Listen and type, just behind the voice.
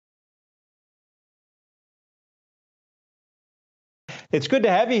It's good to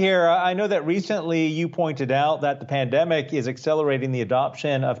have you here. I know that recently you pointed out that the pandemic is accelerating the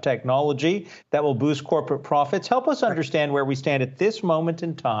adoption of technology that will boost corporate profits. Help us understand where we stand at this moment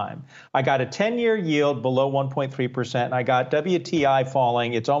in time. I got a 10-year yield below 1.3%. I got WTI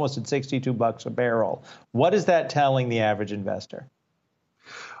falling. It's almost at $62 a barrel. What is that telling the average investor?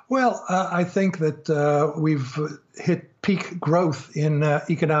 Well, I think that we've hit peak growth in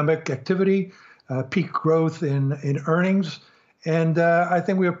economic activity, peak growth in earnings. And I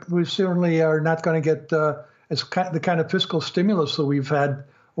think we certainly are not going to get the kind of fiscal stimulus that we've had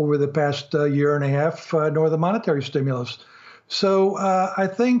over the past year and a half, nor the monetary stimulus. So I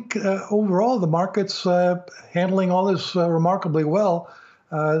think overall the market's handling all this remarkably well.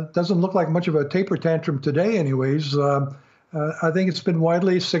 Doesn't look like much of a taper tantrum today anyways. I think it's been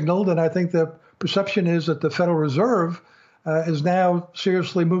widely signaled, and I think the perception is that the Federal Reserve is now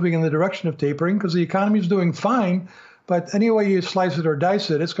seriously moving in the direction of tapering because the economy is doing fine. But any way you slice it or dice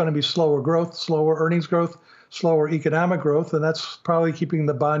it, it's going to be slower growth, slower earnings growth, slower economic growth, and that's probably keeping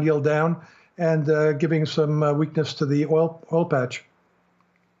the bond yield down and giving some weakness to the oil patch.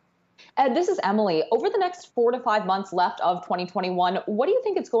 Ed, this is Emily. Over the next 4 to 5 months left of 2021, what do you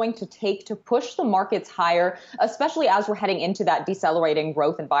think it's going to take to push the markets higher, especially as we're heading into that decelerating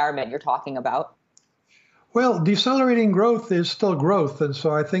growth environment you're talking about? Well, decelerating growth is still growth, and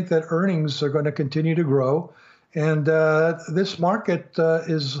so I think that earnings are going to continue to grow. And this market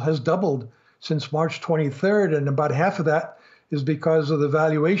has doubled since March 23rd, and about half of that is because of the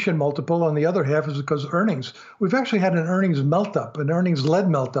valuation multiple, and the other half is because of earnings. We've actually had an earnings melt-up, an earnings-led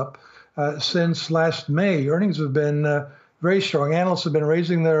melt-up since last May. Earnings have been very strong. Analysts have been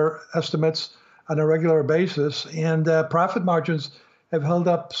raising their estimates on a regular basis, and profit margins have held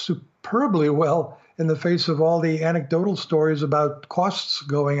up superbly well in the face of all the anecdotal stories about costs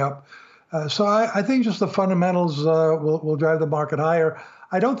going up. So I think just the fundamentals will drive the market higher.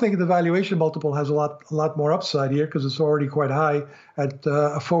 I don't think the valuation multiple has a lot more upside here because it's already quite high at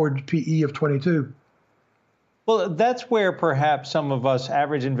a forward PE of 22. Well, that's where perhaps some of us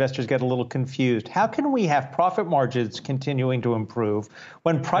average investors get a little confused. How can we have profit margins continuing to improve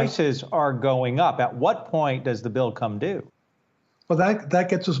when prices are going up? At what point does the bill come due? Well, that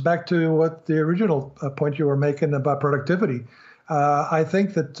gets us back to what the original point you were making about productivity. I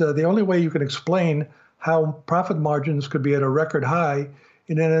think that the only way you can explain how profit margins could be at a record high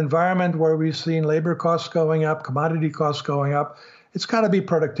in an environment where we've seen labor costs going up, commodity costs going up, it's got to be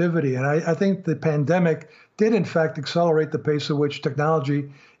productivity. And I think the pandemic did, in fact, accelerate the pace at which technology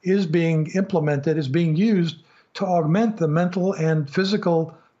is being implemented, is being used to augment the mental and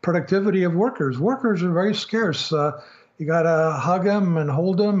physical productivity of workers. Workers are very scarce. You got to hug them and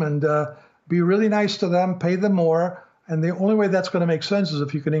hold them and be really nice to them, pay them more. And the only way that's going to make sense is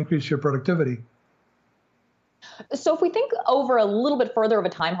if you can increase your productivity. So if we think over a little bit further of a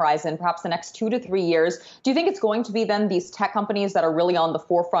time horizon, perhaps the next 2 to 3 years, do you think it's going to be then these tech companies that are really on the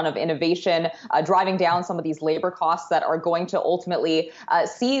forefront of innovation, driving down some of these labor costs that are going to ultimately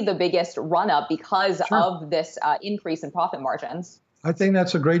see the biggest run up because of this increase in profit margins? I think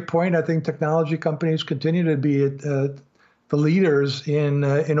that's a great point. I think technology companies continue to be the leaders in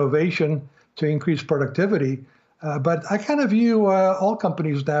innovation to increase productivity. But I kind of view all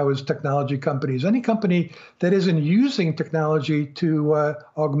companies now as technology companies. Any company that isn't using technology to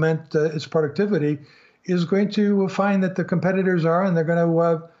augment its productivity is going to find that the competitors are, and they're going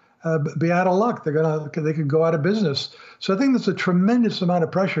to be out of luck. They could go out of business. So I think there's a tremendous amount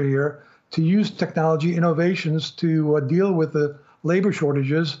of pressure here to use technology innovations to deal with the labor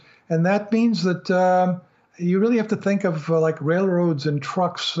shortages, and that means that you really have to think of like railroads and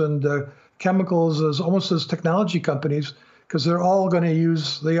trucks and chemicals as almost as technology companies, because they're all going to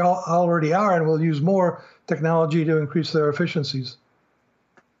use, they all already are, and will use more technology to increase their efficiencies.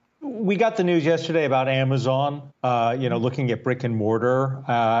 We got the news yesterday about Amazon, looking at brick and mortar,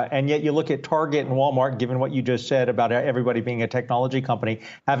 and yet you look at Target and Walmart, given what you just said about everybody being a technology company,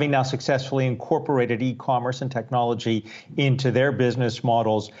 having now successfully incorporated e-commerce and technology into their business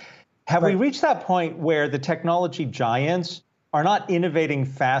models. Have we reached that point where the technology giants are not innovating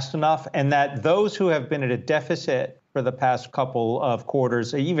fast enough, and that those who have been at a deficit for the past couple of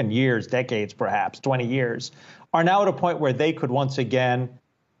quarters, even years, decades, perhaps 20 years, are now at a point where they could once again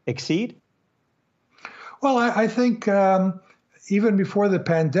exceed? Well, I think even before the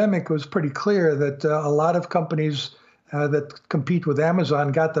pandemic, it was pretty clear that a lot of companies that compete with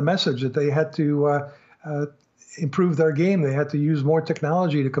Amazon got the message that they had to improve their game. They had to use more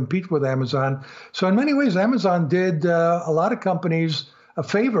technology to compete with Amazon. So in many ways, Amazon did a lot of companies a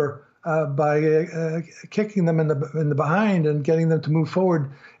favor by kicking them in the behind and getting them to move forward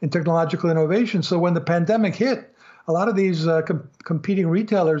in technological innovation. So when the pandemic hit, a lot of these competing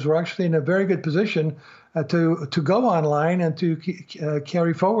retailers were actually in a very good position to go online and to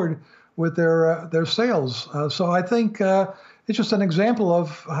carry forward with their sales. So I think it's just an example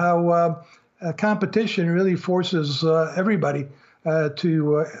of how competition really forces everybody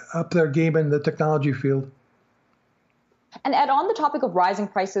to up their game in the technology field. And Ed, on the topic of rising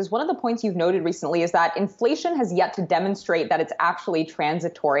prices, one of the points you've noted recently is that inflation has yet to demonstrate that it's actually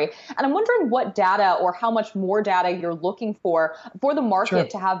transitory. And I'm wondering what data or how much more data you're looking for the market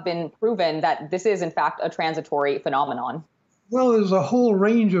to have been proven that this is, in fact, a transitory phenomenon. Well, there's a whole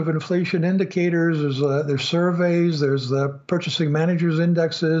range of inflation indicators. There's surveys, there's the purchasing managers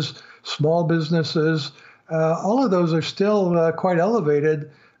indexes, small businesses. All of those are still quite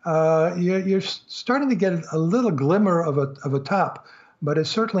elevated. You're starting to get a little glimmer of a top, but it's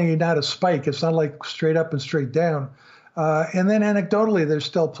certainly not a spike. It's not like straight up and straight down. And then anecdotally, there's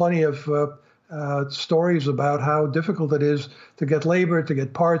still plenty of stories about how difficult it is to get labor, to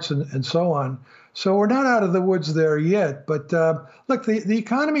get parts, and so on. So we're not out of the woods there yet. But look, the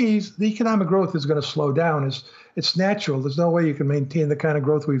economic growth is going to slow down. It's natural. There's no way you can maintain the kind of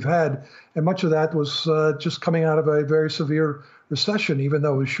growth we've had. And much of that was just coming out of a very severe recession, even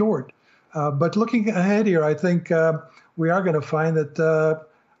though it was short. But looking ahead here, I think we are going to find that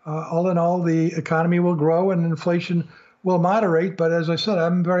all in all, the economy will grow and inflation will moderate. But as I said,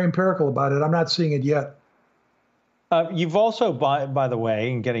 I'm very empirical about it. I'm not seeing it yet. You've also, by the way,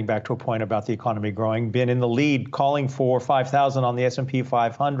 and getting back to a point about the economy growing, been in the lead calling for 5,000 on the S&P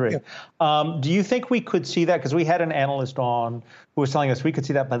 500. Yeah. Do you think we could see that? Because we had an analyst on who was telling us we could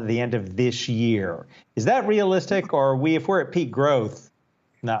see that by the end of this year. Is that realistic, or if we're at peak growth?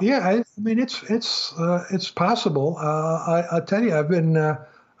 No. Yeah, I mean it's possible. I'll tell you, I've been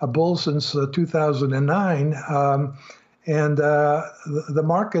a bull since 2009. And the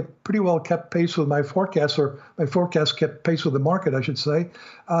market pretty well kept pace with my forecast, or my forecast kept pace with the market, I should say.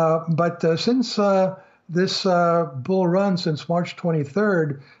 But since this bull run, since March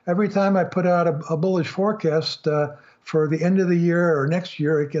 23rd, every time I put out a bullish forecast for the end of the year or next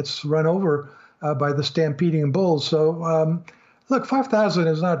year, it gets run over by the stampeding bulls. So, look, 5,000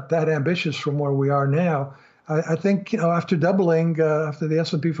 is not that ambitious from where we are now. I think, after doubling, after the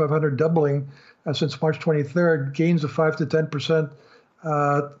S&P 500 doubling, since March 23rd, gains of 5 to 10%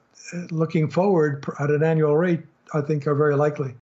 looking forward at an annual rate, I think, are very likely.